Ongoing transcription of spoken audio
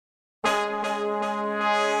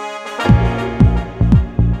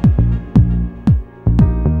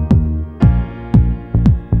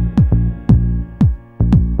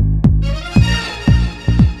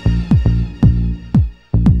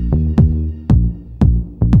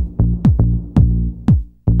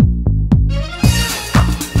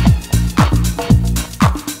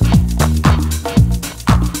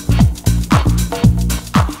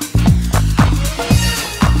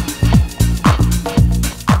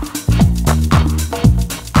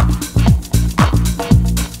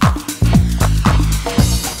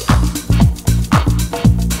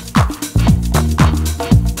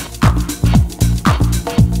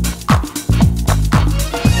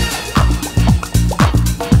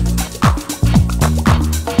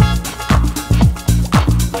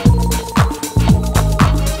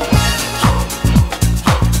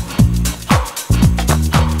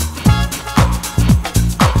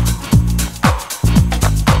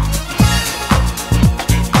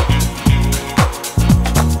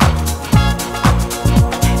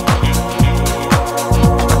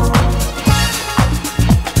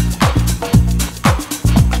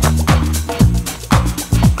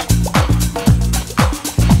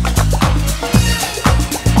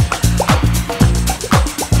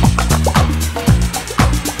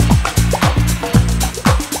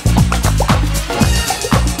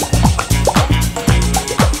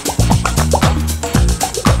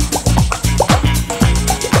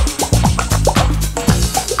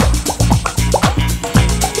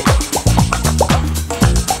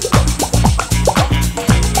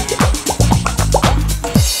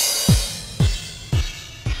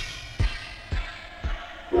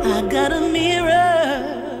I got a mirror,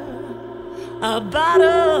 a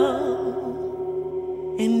bottle,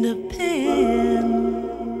 and a pen.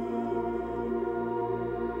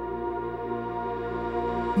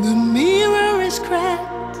 The mirror is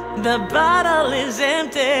cracked, the bottle is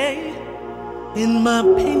empty, and my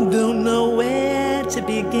pen don't know where to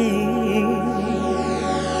begin.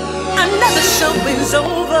 Another show is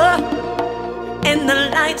over, and the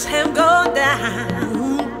lights have gone down.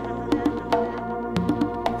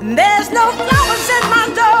 There's no flowers at my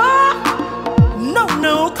door,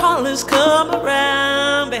 no callers come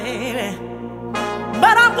around, baby.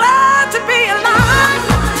 But I'm glad to be alive,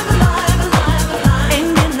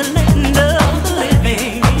 and in the land of the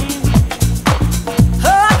living.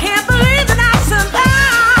 Oh, I can't believe that I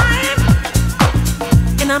survived,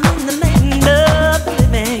 and I'm in the land of the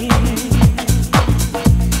living.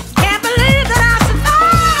 Can't believe that I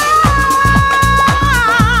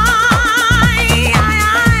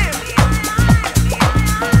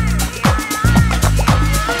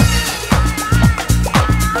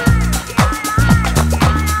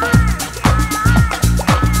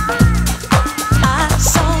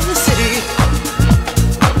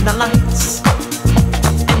the lights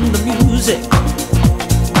and the music.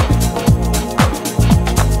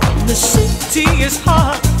 The city is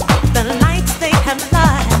hot, the lights